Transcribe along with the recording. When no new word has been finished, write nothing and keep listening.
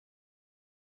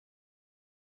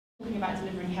talking about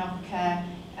delivering healthcare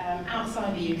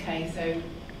outside the UK, so it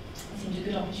seemed a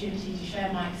good opportunity to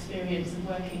share my experience of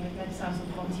working with Medecins Sans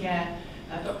Frontières,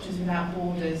 Doctors Without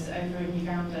Borders, over in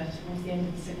Uganda towards the end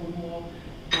of the Civil War.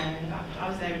 I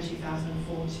was there in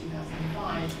 2004 to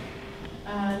 2005.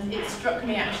 And it struck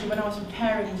me actually when I was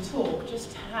preparing the talk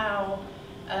just how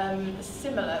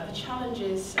similar the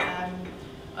challenges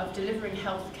of delivering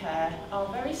healthcare are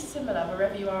very similar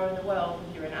wherever you are in the world,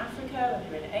 whether you're in Africa,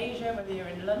 whether you're in Asia, whether you're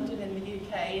in London, in the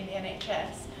UK, in the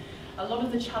NHS. A lot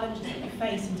of the challenges that we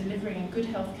face in delivering a good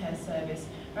healthcare service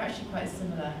are actually quite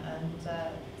similar, and so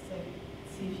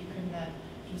see if you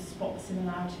can spot the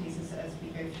similarities as we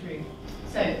go through.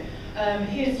 So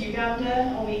here's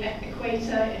Uganda on the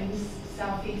equator in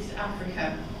southeast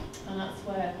Africa, and that's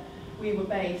where we were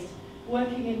based,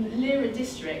 working in Lira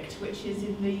district, which is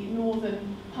in the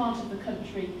northern part of the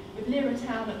country, with Lira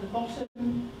town at the bottom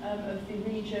of the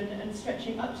region and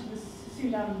stretching up to the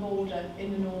Sudan border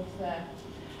in the north there.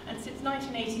 And since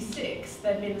 1986,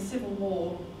 there had been a civil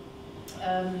war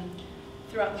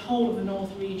throughout the whole of the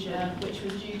north region, which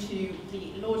was due to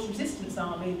the Lord's Resistance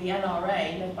Army, the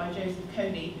LRA, led by Joseph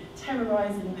Kony,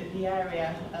 terrorising the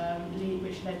area,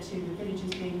 which led to the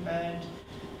villages being burned,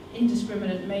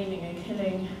 indiscriminate maiming and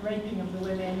killing, raping of the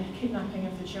women, kidnapping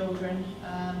of the children,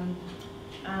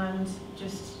 and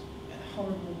just a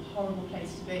horrible, horrible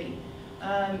place to be.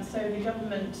 So the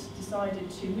government decided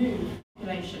to move the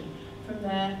population from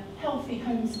their healthy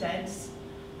homesteads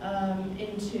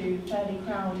into fairly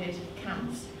crowded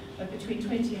camps of between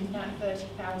 20 and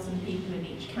 30,000 people in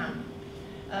each camp.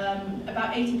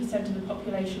 About 80% of the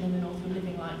population in the north were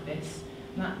living like this,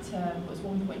 and that was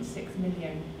 1.6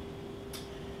 million.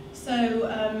 So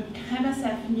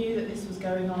MSF knew that this was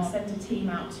going on, sent a team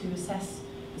out to assess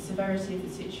the severity of the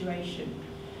situation,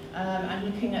 and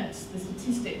looking at the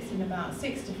statistics in about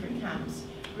 6 different camps,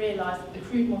 realised that the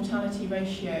crude mortality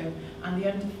ratio and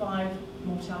the under 5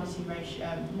 mortality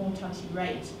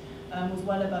rate was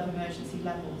well above emergency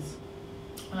levels.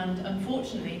 And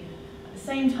unfortunately, at the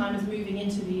same time as moving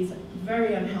into these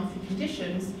very unhealthy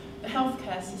conditions, the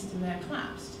healthcare system there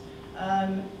collapsed.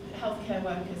 Healthcare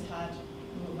workers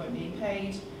weren't being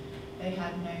paid, they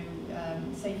had no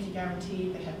safety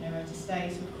guarantee, they had nowhere to stay,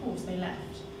 so of course they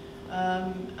left.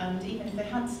 And even if they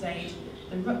had stayed,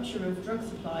 the rupture of drug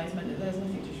supplies meant that there was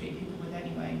nothing to treat people with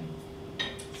anyway.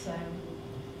 So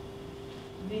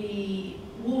the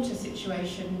water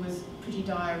situation was pretty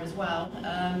dire as well.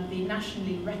 The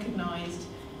nationally recognised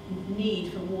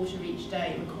need for water each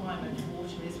day, requirement for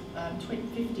water is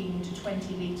 15 to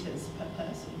 20 litres per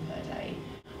person per day.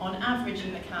 On average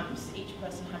in the camps, each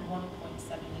person had 1.7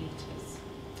 litres.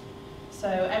 So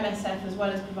MSF, as well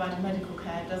as providing medical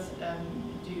care, does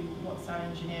do what's our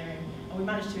engineering, and we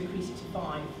managed to increase it to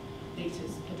 5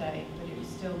 litres per day, but it was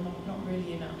still not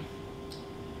really enough.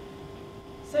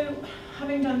 So,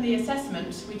 having done the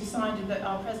assessment, we decided that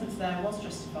our presence there was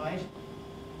justified,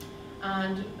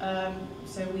 and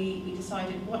so we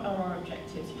decided what are our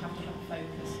objectives. You have to have a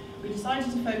focus. We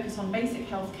decided to focus on basic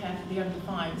health care for the under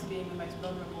 5s, being the most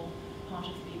vulnerable part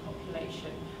of the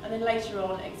population, and then later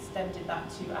on extended that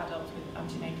to adults with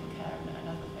antenatal care and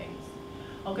other things.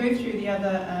 I'll go through the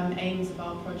other aims of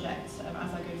our project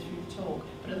as I go through the talk,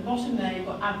 but at the bottom there you've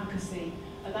got advocacy,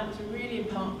 and that was a really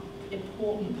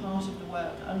important part of the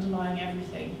work underlying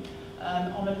everything.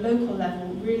 On a local level,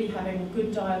 really having a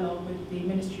good dialogue with the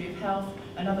Ministry of Health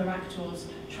and other actors,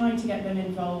 trying to get them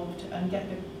involved and get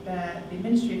the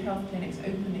Ministry of Health clinics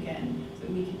open again so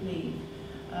that we could leave.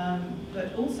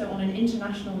 But also on an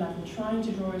international level, trying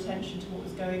to draw attention to what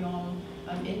was going on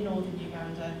in northern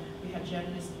Uganda. We had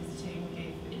journalists visiting, we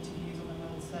gave interviews on the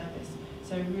World Service.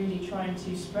 So really trying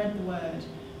to spread the word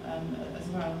as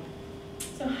well.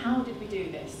 So how did we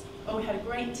do this? Well, we had a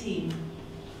great team.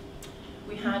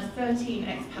 We had 13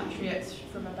 expatriates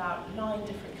from about 9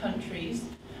 different countries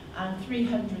and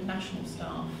 300 national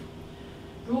staff,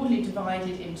 broadly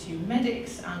divided into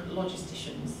medics and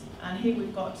logisticians. And here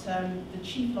we've got the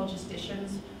chief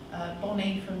logisticians,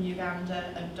 Bonnie from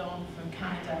Uganda and Don from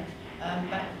Canada,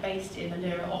 based in the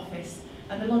Lira office.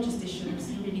 And the logisticians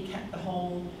really kept the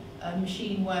whole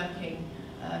machine working,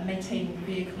 maintaining the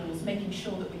vehicles, making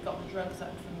sure that we got the drugs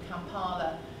up from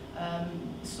Kampala,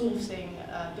 sourcing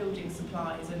building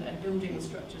supplies and building the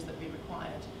structures that we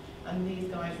required. And these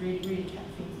guys really kept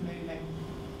things moving.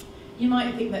 You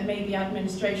might think that maybe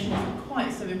administration isn't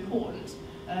quite so important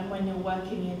when you're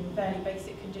working in fairly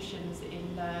basic conditions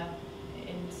in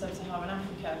sub-Saharan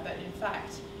Africa, but in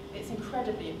fact it's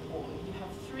incredibly important. You have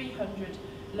 300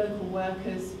 local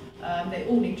workers, they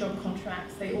all need job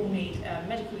contracts, they all need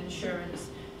medical insurance,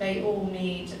 they all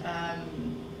need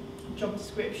job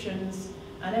descriptions,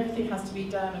 and everything has to be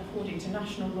done according to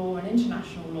national law and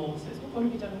international law, so it's all got to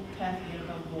be done carefully and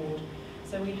above board.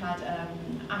 So we had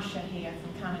Asha here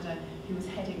from Canada, who was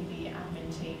heading the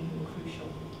admin team, who were crucial.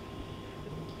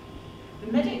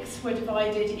 The medics were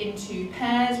divided into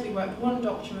pairs. We worked one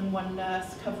doctor and one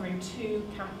nurse, covering 2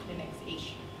 camp clinics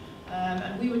each.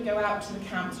 And we would go out to the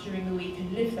camps during the week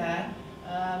and live there,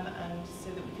 and so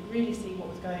that we could really see what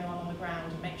was going on the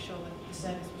ground and make sure that the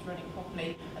service was running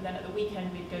properly. And then at the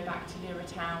weekend we'd go back to nearer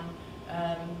town,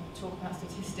 talk about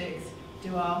statistics,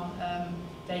 do our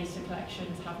data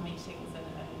collections, have meetings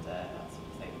and that sort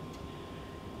of thing.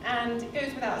 And it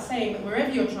goes without saying that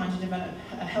wherever you're trying to develop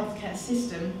a healthcare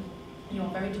system, you're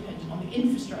very dependent on the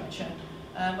infrastructure,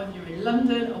 whether you're in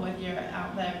London or whether you're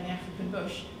out there in the African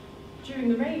bush. During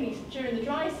the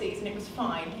dry season it was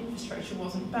fine, infrastructure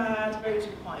wasn't bad, roads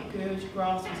were quite good,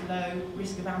 grass was low,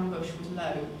 risk of ambush was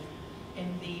low.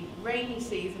 In the rainy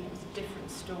season it was a different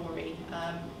story.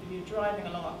 If you were driving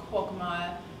along a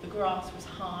quagmire, the grass was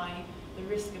high, the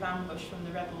risk of ambush from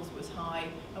the rebels was high,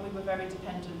 and we were very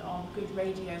dependent on good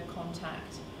radio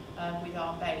contact with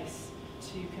our base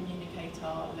to communicate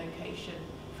our location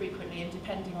frequently, and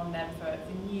depending on them for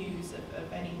news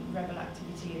of any rebel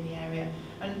activity in the area.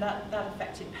 And that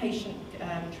affected patient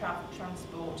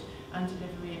transport and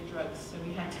delivery of drugs, so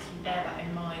we had to bear that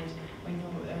in mind when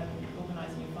you're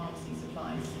organising your pharmacy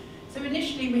supplies. So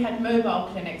initially we had mobile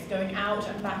clinics going out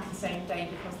and back the same day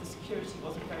because the security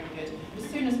wasn't very good. But as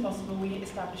soon as possible we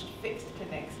established fixed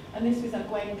clinics, and this was a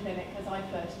Gwen clinic as I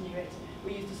first knew it.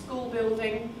 We used a school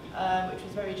building, which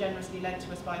was very generously lent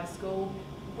to us by the school.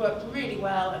 Worked really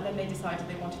well, and then they decided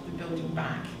they wanted the building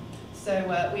back.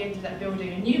 So we ended up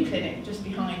building a new clinic just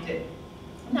behind it.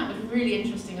 And that was really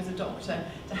interesting as a doctor,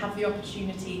 to have the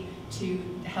opportunity to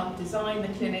help design the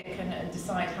clinic and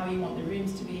decide how you want the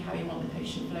rooms to be, how you want the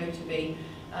patient flow to be.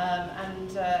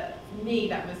 For me,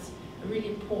 that was a really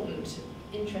important,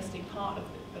 interesting part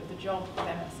of the job with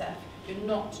MSF. You're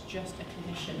not just a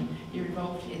clinician, you're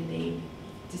involved in the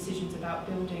decisions about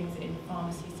buildings, in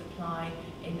pharmacy supply,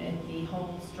 in the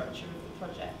whole structure of the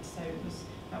project. So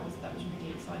that was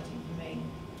really exciting for me.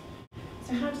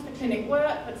 So how does the clinic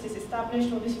work? Once it's established,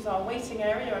 well, this was our waiting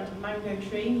area under the mango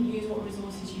tree. You use what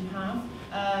resources you have,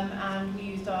 and we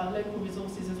used our local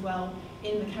resources as well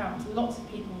in the camps. Lots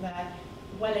of people there,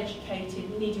 well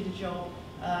educated, needed a job,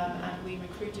 and we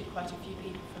recruited quite a few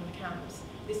people from the camps.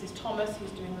 This is Thomas,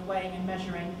 who's doing the weighing and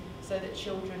measuring so that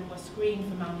children were screened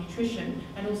for malnutrition,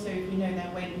 and also if we know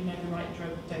their weight, we know the right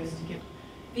drug dose to give.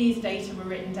 These data were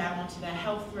written down onto their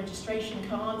health registration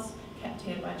cards, kept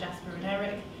here by Jasper and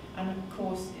Eric, and of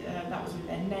course that was with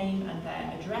their name and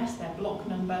their address, their block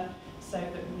number, so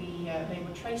that they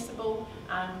were traceable,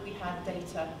 and we had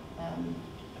data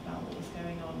about what was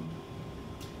going on.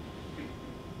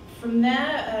 From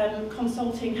there,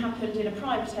 consulting happened in a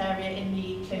private area in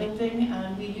the clinic building,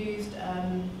 and we used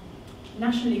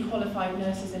nationally qualified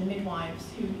nurses and midwives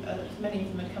who, many of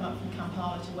them had come up from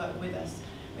Kampala to work with us.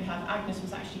 We have Agnes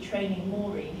was actually training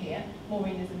Maureen here.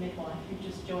 Maureen is a midwife who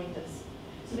just joined us.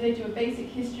 So they do a basic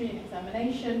history and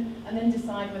examination, and then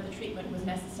decide whether treatment was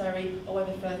necessary or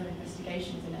whether further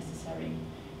investigations are necessary.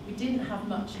 We didn't have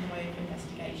much in the way of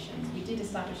investigations. We did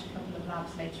establish a couple of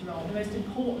labs later on. The most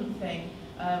important thing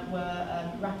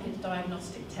were rapid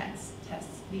diagnostic tests.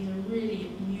 These are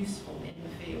really useful in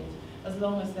the field, as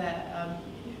long as they're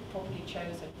properly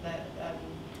chosen, their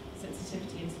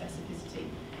sensitivity and specificity.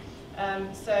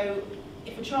 So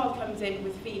if a child comes in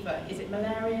with fever, is it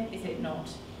malaria? Is it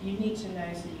not? You need to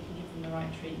know so you can give them the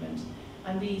right treatment.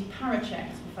 And these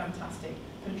parachecks were fantastic.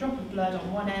 Put a drop of blood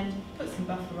on one end, put some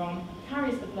buffer on,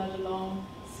 carries the blood along.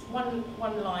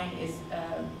 One line is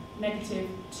negative,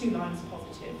 2 lines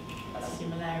positive. That's your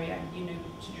malaria. You know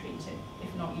to treat it.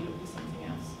 If not, you look for something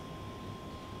else.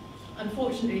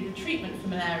 Unfortunately, the treatment for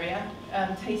malaria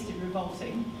tasted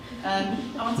revolting.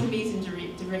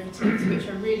 Artemisinin derivatives, which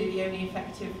are really the only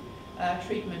effective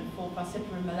treatment for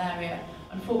falciparum malaria.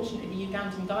 Unfortunately, the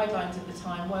Ugandan guidelines at the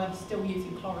time were still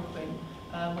using chloroquine,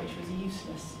 which was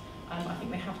useless. I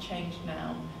think they have changed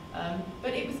now.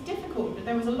 But it was difficult. But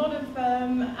there was a lot of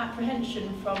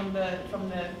apprehension from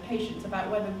the patients about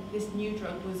whether this new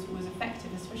drug was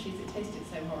effective, especially as it tasted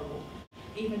so horrible.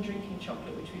 Even drinking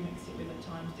chocolate, which we mixed it with at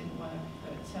times, didn't work.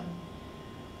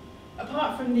 But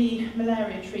apart from the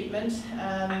malaria treatment,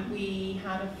 we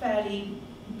had a fairly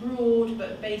broad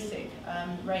but basic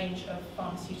range of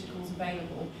pharmaceuticals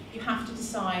available. You have to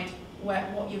decide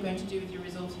what you're going to do with your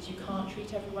resources. You can't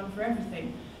treat everyone for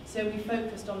everything. So we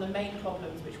focused on the main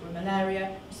problems, which were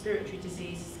malaria, respiratory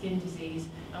disease, skin disease,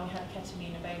 and we had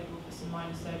ketamine available for some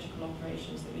minor surgical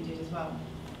operations that we did as well.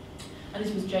 And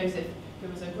this was Joseph, who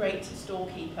was a great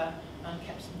storekeeper and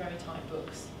kept some very tight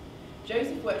books.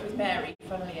 Joseph worked with Mary,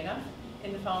 funnily enough,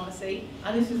 in the pharmacy,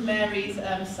 and this was Mary's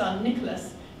son,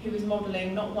 Nicholas, who was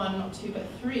modelling not one, not two, but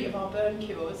 3 of our burn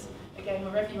cures. Again,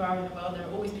 wherever you are in the world, there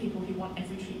are always people who want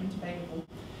every treatment available.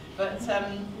 But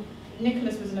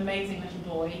Nicholas was an amazing little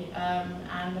boy,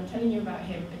 and I'm telling you about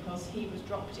him because he was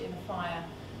dropped in a fire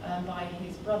by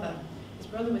his brother. His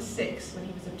brother was 6 when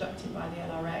he was abducted by the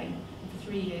LRA, and for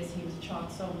 3 years he was a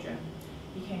child soldier.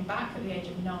 He came back at the age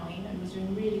of 9 and was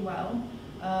doing really well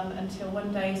until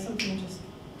one day something just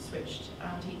switched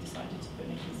and he decided to put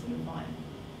Nicholas in the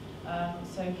fire.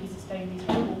 So he sustained these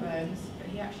horrible burns, but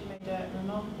he actually made a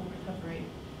remarkable recovery.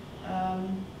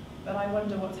 But I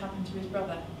wonder what's happened to his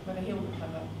brother, whether he'll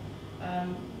recover.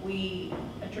 We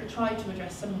tried to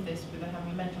address some of this with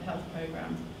having a mental health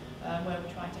programme where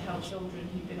we tried to help children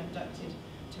who've been abducted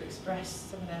to express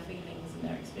some of their feelings and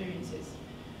their experiences.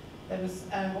 There was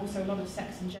also a lot of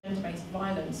sex and gender-based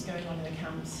violence going on in the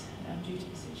camps due to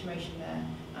the situation there,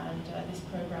 and this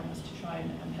programme was to try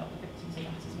and help the victims of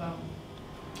that as well.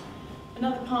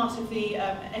 Another part of the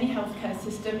any healthcare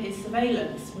system is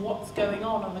surveillance. What's going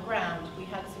on the ground? We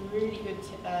had some a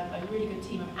really good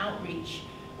team of outreach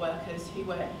workers who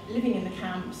were living in the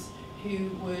camps, who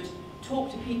would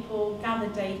talk to people, gather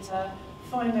data,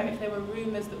 find out if there were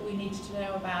rumours that we needed to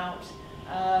know about,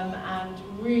 and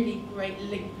really great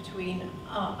link between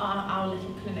our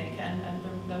little clinic and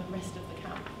the rest of the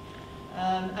camp.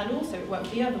 And also it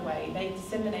worked the other way. They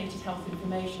disseminated health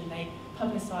information, they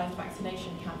publicised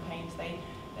vaccination campaigns, they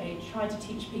tried to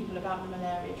teach people about the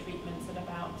malaria treatments and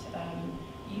about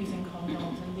using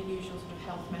condoms and the usual sort of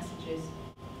health messages.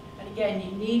 And again,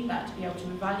 you need that to be able to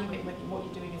evaluate whether what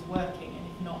you're doing is working, and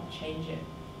if not, change it.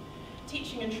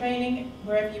 Teaching and training,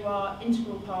 wherever you are,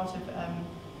 integral part of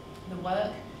the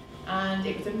work, and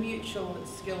it was a mutual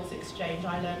skills exchange.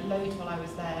 I learned loads while I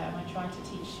was there, and I tried to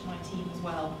teach my team as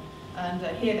well. And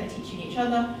here they're teaching each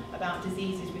other about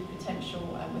diseases with potential,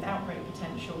 with outbreak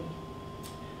potential.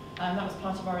 That was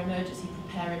part of our emergency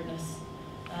preparedness.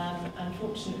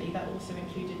 Unfortunately, that also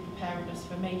included preparedness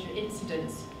for major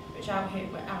incidents, which out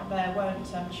there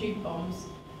weren't tube bombs,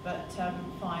 but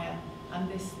fire. And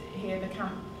this here, the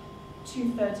camp,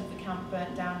 2/3 of the camp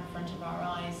burnt down in front of our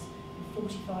eyes in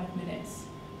 45 minutes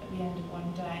at the end of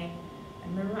one day.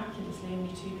 And miraculously,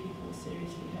 only 2 people were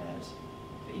seriously hurt.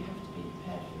 But you have to be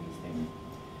prepared for these things.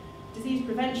 Disease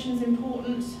prevention is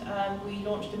important. We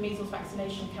launched a measles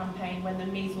vaccination campaign when the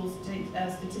measles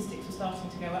statistics were starting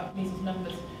to go up, measles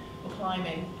numbers were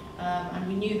climbing, and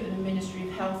we knew that the Ministry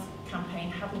of Health campaign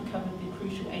hadn't covered the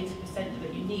crucial 80%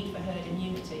 that you need for herd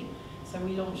immunity. So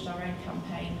we launched our own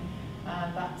campaign.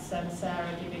 That's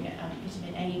Sarah giving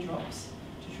vitamin A drops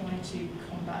to try to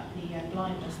combat the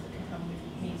blindness that can come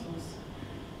with measles.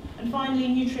 And finally,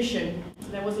 nutrition.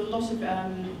 There was a lot of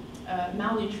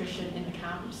malnutrition in the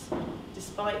camps,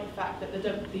 despite the fact that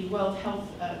the World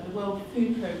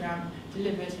Food Programme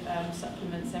delivered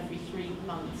supplements every 3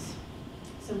 months.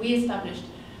 So we established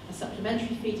a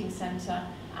supplementary feeding centre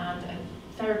and a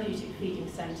therapeutic feeding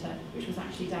centre, which was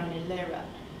actually down in Lira.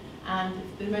 And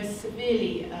the most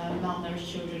severely malnourished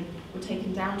children were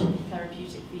taken down to the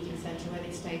therapeutic feeding centre where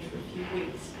they stayed for a few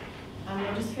weeks. And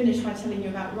I'll just finish by telling you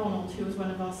about Ronald, who was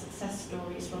one of our success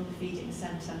stories from the feeding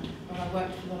centre, where I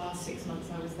worked for the last 6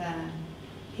 months I was there.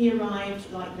 He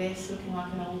arrived like this, looking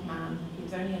like an old man. He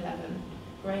was only 11,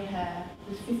 grey hair,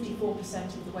 with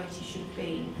 54% of the weight he should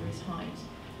be for his height.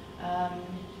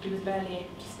 He was barely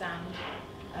able to stand,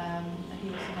 and he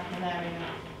also had malaria.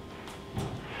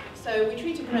 So we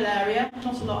treated malaria,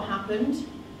 not a lot happened.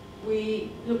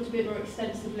 We looked a bit more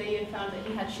extensively and found that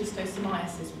he had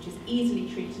schistosomiasis, which is easily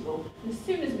treatable. And as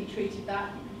soon as we treated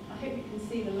that, I hope you can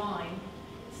see the line,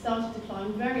 it started to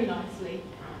climb very nicely,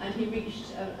 and he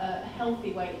reached a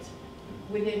healthy weight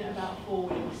within about 4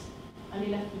 weeks. And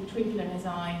he left with a twinkle in his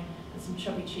eye and some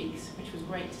chubby cheeks, which was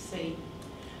great to see.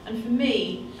 And for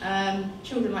me,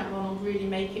 children like Ronald really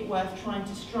make it worth trying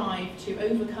to strive to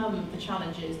overcome the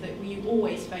challenges that you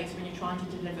always face when you're trying to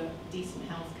deliver decent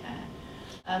healthcare.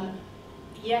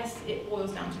 Yes, it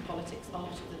boils down to politics a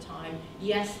lot of the time.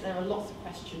 Yes, there are lots of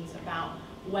questions about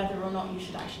whether or not you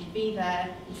should actually be there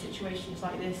in situations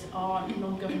like this. Are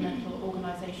non-governmental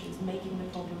organisations making the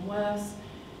problem worse?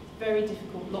 It's very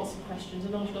difficult, lots of questions,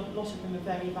 and a lot of them are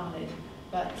very valid.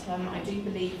 But I do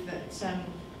believe that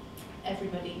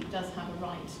everybody does have a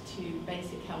right to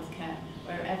basic healthcare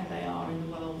wherever they are in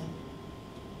the world.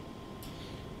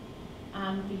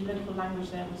 And the local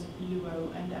language there was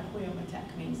Luo, and Huyo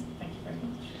Matek means thank you very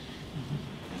much.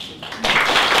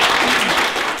 Thank you.